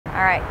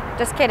All right,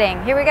 just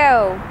kidding. Here we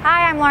go.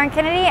 Hi, I'm Lauren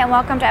Kennedy, and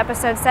welcome to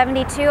episode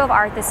 72 of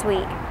Art This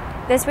Week.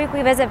 This week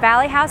we visit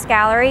Valley House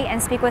Gallery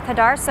and speak with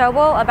Hadar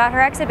Sobol about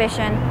her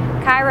exhibition,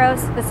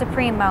 Kairos, the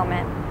Supreme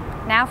Moment.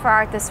 Now for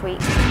Art This Week.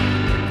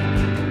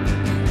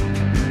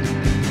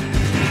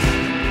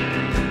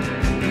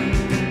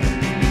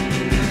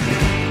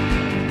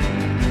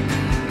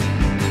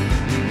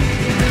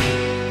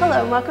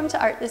 Hello and welcome to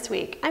Art This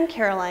Week. I'm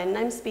Caroline and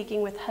I'm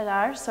speaking with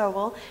Hadar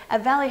Sobol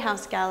at Valley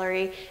House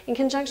Gallery in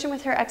conjunction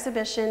with her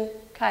exhibition,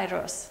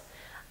 Kairos.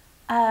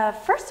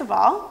 First of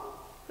all,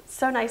 it's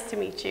so nice to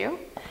meet you.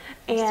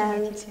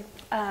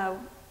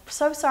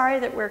 So sorry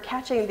that we're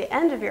catching the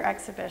end of your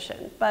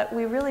exhibition, but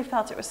we really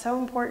felt it was so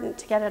important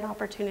to get an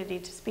opportunity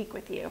to speak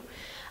with you.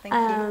 Thank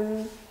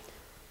you.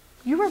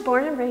 You were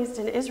born and raised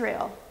in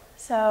Israel.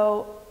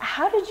 So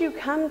how did you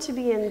come to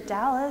be in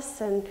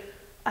Dallas, and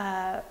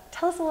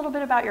tell us a little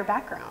bit about your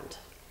background.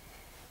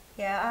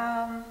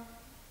 Yeah,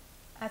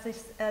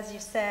 as you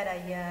said,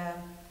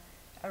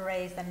 I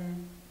raised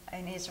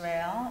in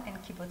Israel, in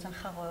Kibbutz and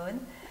Harod.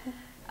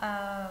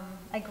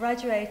 I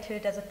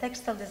graduated as a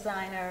textile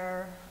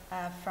designer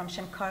from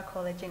Shankar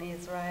College in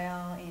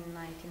Israel in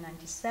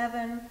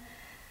 1997.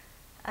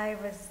 I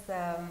was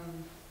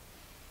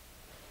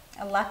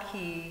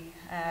lucky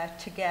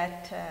to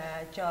get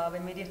a job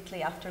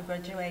immediately after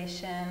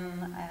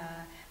graduation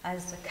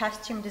as a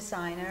costume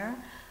designer.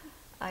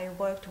 I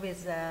worked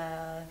with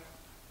a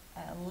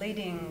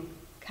leading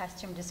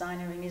costume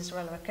designer in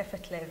Israel,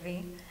 Rakefet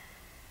Levi,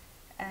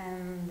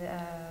 and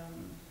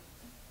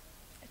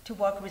to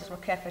work with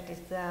Rakefet is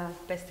the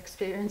best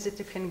experience that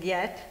you can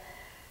get.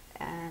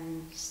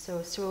 And so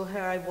through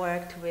her I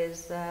worked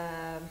with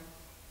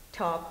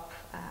top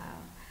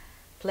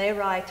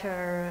playwright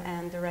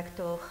and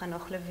director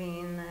Hanoch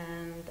Levin,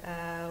 and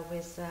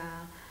with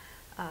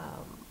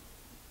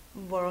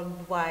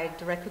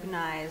worldwide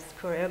recognized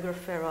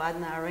choreographer Oad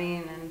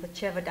Naharin and the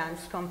Cheva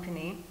Dance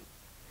Company.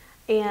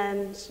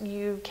 And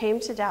you came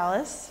to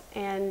Dallas,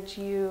 and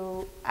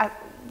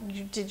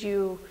did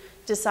you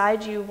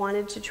decide you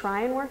wanted to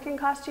try and work in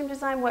costume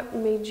design? What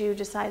made you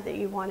decide that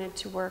you wanted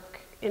to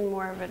work in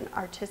more of an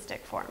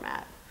artistic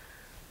format?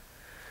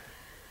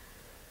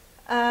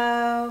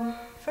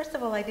 First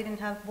of all, I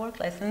didn't have work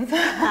lessons.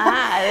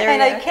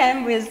 And I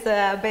came with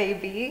a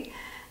baby.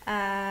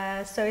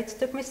 So it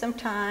took me some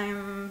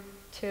time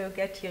to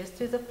get used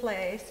to the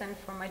place and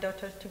for my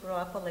daughter to grow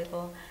up a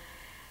little.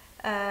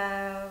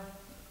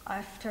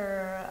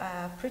 After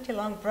a pretty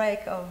long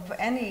break of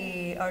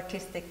any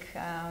artistic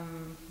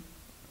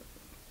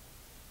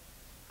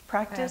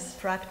practice,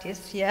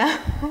 yeah.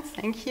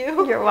 Thank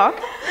you. You're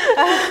welcome.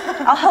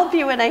 I'll help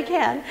you when I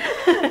can.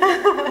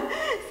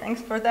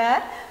 Thanks for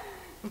that.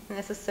 It's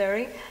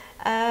necessary.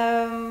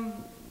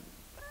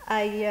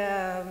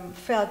 I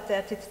felt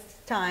that it's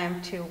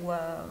time to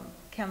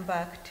come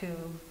back to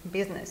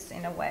business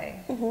in a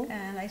way,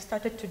 and I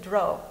started to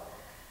draw,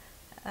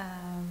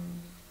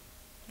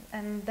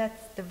 and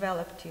that's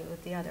developed to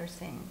the other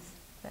things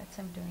that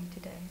I'm doing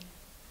today.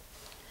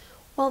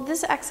 Well,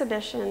 this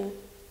exhibition,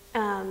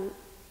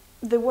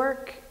 the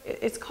work,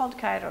 it's called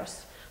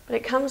Kairos, but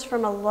it comes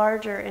from a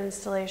larger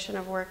installation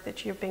of work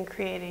that you've been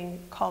creating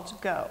called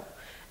Go.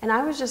 And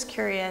I was just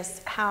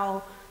curious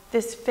how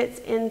this fits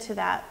into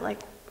that. Like,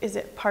 is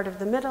it part of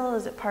the middle?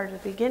 Is it part of the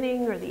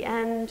beginning or the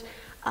end?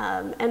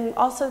 And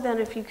also then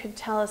if you could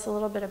tell us a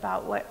little bit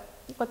about what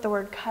the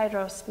word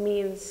Kairos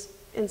means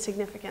in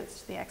significance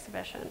to the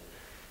exhibition.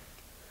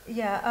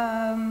 Yeah,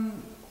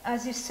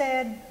 as you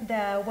said,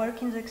 the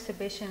work in the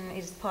exhibition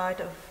is part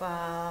of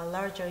a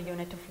larger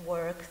unit of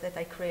work that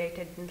I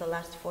created in the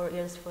last 4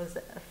 years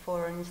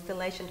for an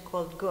installation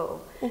called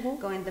Go.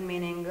 Go in the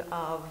meaning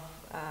of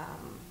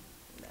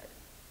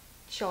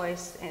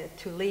choice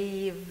to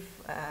leave,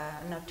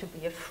 not to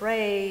be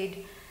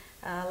afraid,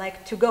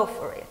 like to go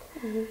for it.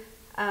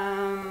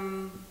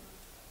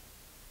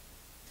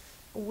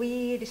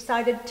 We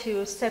decided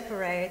to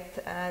separate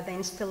the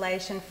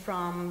installation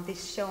from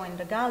this show in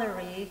the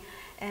gallery,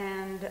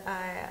 and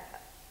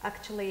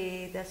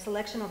actually the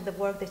selection of the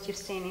work that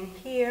you've seen in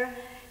here,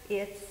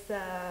 it's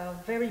the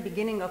very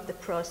beginning of the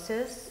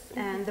process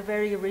and the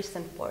very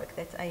recent work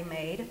that I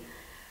made.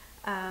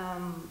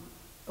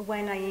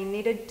 When I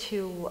needed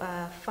to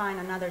find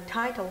another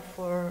title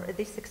for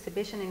this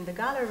exhibition in the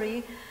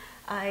gallery,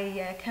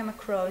 I came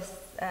across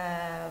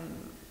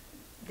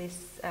this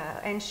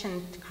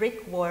ancient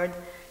Greek word,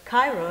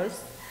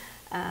 Kairos.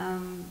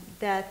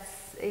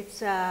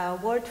 It's a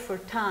word for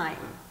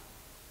time.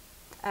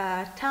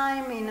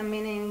 Time in the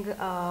meaning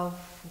of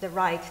the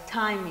right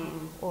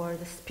timing, or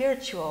the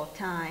spiritual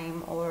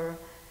time, or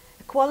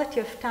a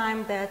quality of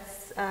time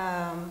that's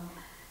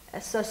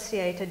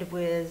associated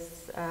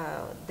with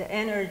the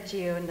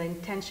energy and the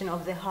intention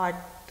of the heart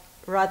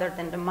rather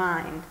than the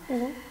mind.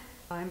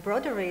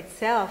 Embroidery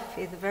itself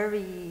is a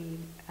very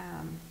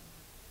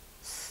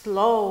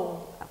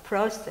slow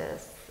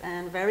process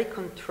and very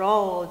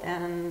controlled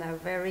and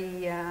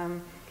very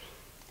in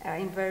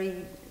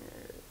very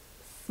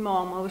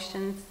small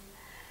motions,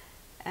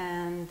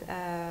 and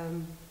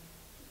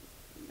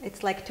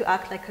it's like to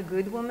act like a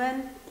good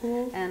woman.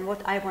 And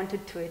what I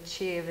wanted to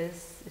achieve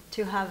is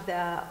to have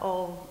the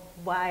all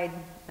wide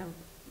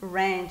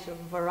range of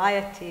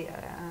variety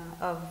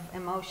of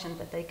emotion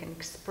that they can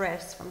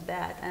express from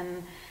that.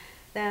 And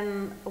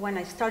then when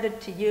I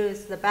started to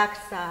use the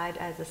backside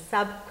as a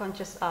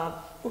subconscious of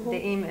the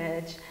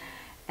image,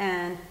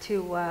 and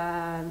to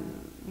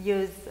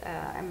use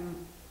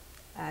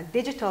a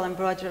digital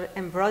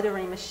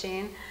embroidery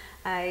machine,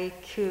 I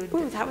could...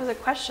 Ooh, that was a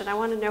question. I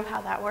want to know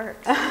how that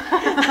works.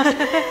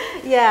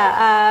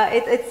 Yeah,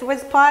 it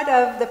was part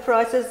of the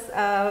process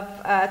of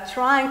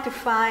trying to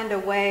find a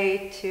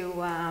way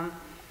to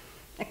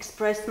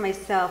express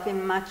myself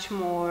in much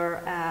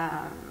more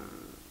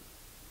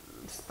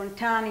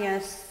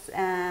spontaneous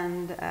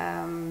and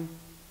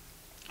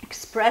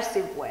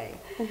expressive way.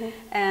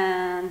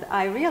 And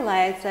I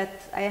realized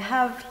that I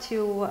have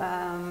to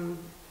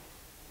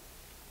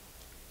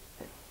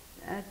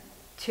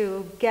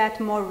get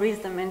more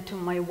rhythm into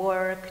my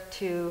work,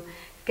 to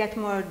get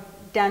more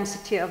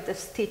density of the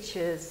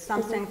stitches,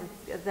 something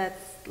that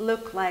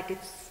look like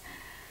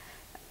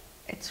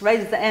it's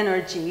raised the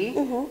energy.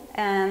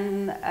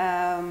 And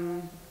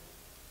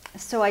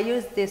so I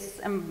use this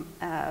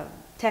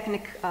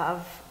technique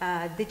of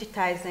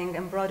digitizing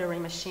embroidery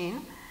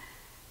machine.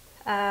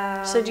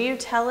 So do you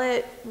tell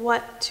it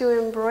what to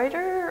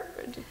embroider,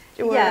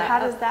 or yeah, how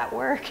does that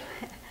work?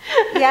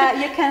 Yeah,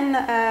 you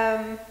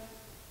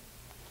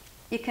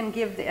can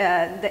give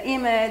the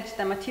image,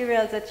 the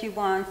materials that you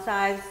want,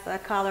 size,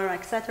 color,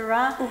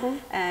 etc.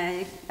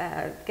 And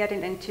get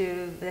it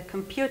into the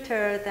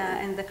computer,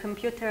 and the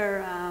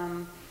computer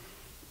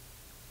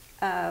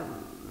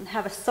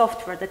have a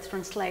software that's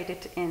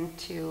translated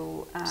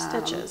into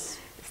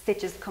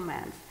stitches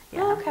commands.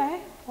 Yeah. Oh,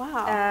 okay,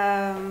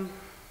 wow.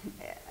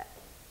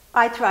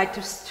 I tried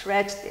to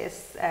stretch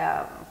this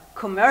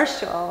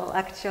commercial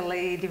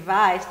actually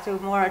device to a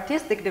more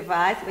artistic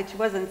device, which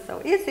wasn't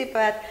so easy,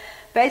 but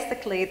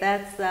basically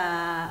that's the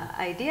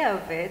idea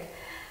of it.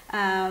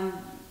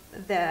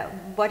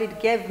 What it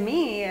gave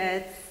me,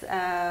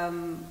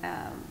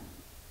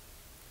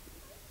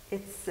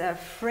 it's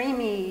free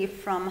me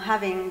from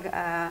having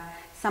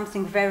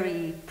something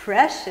very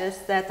precious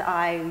that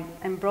I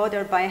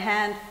embroider by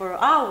hand for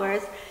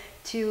hours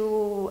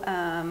to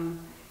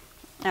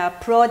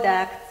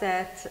products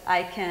that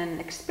I can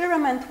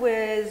experiment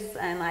with,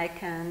 and I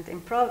can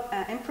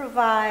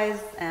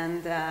improvise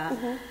and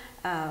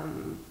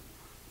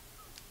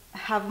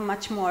have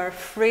much more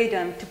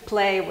freedom to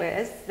play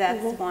with.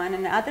 That's one.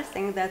 And the other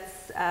thing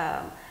that's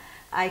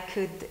I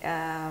could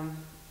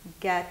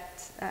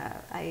get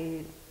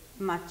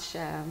much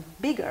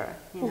bigger.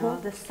 You know,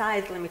 the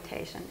size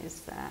limitation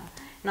is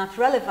not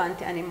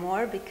relevant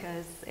anymore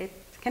because it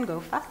can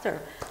go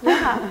faster.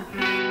 Yeah.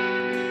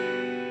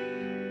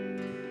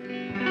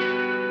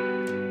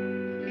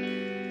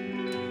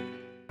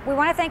 We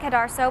want to thank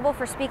Hadar Sobol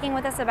for speaking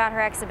with us about her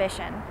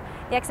exhibition.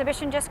 The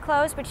exhibition just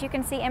closed, but you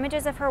can see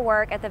images of her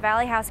work at the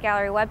Valley House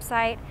Gallery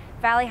website,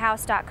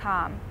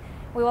 valleyhouse.com.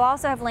 We will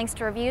also have links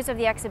to reviews of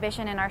the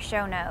exhibition in our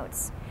show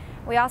notes.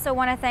 We also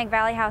want to thank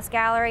Valley House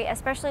Gallery,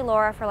 especially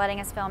Laura, for letting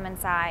us film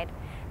inside.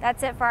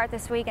 That's it for Art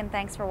This Week, and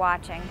thanks for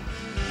watching.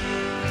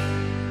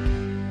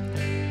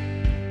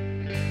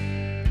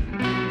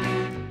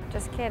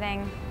 Just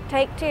kidding.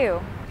 Take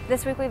two.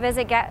 This week we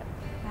visit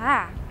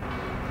Hadar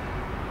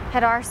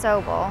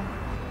Sobol.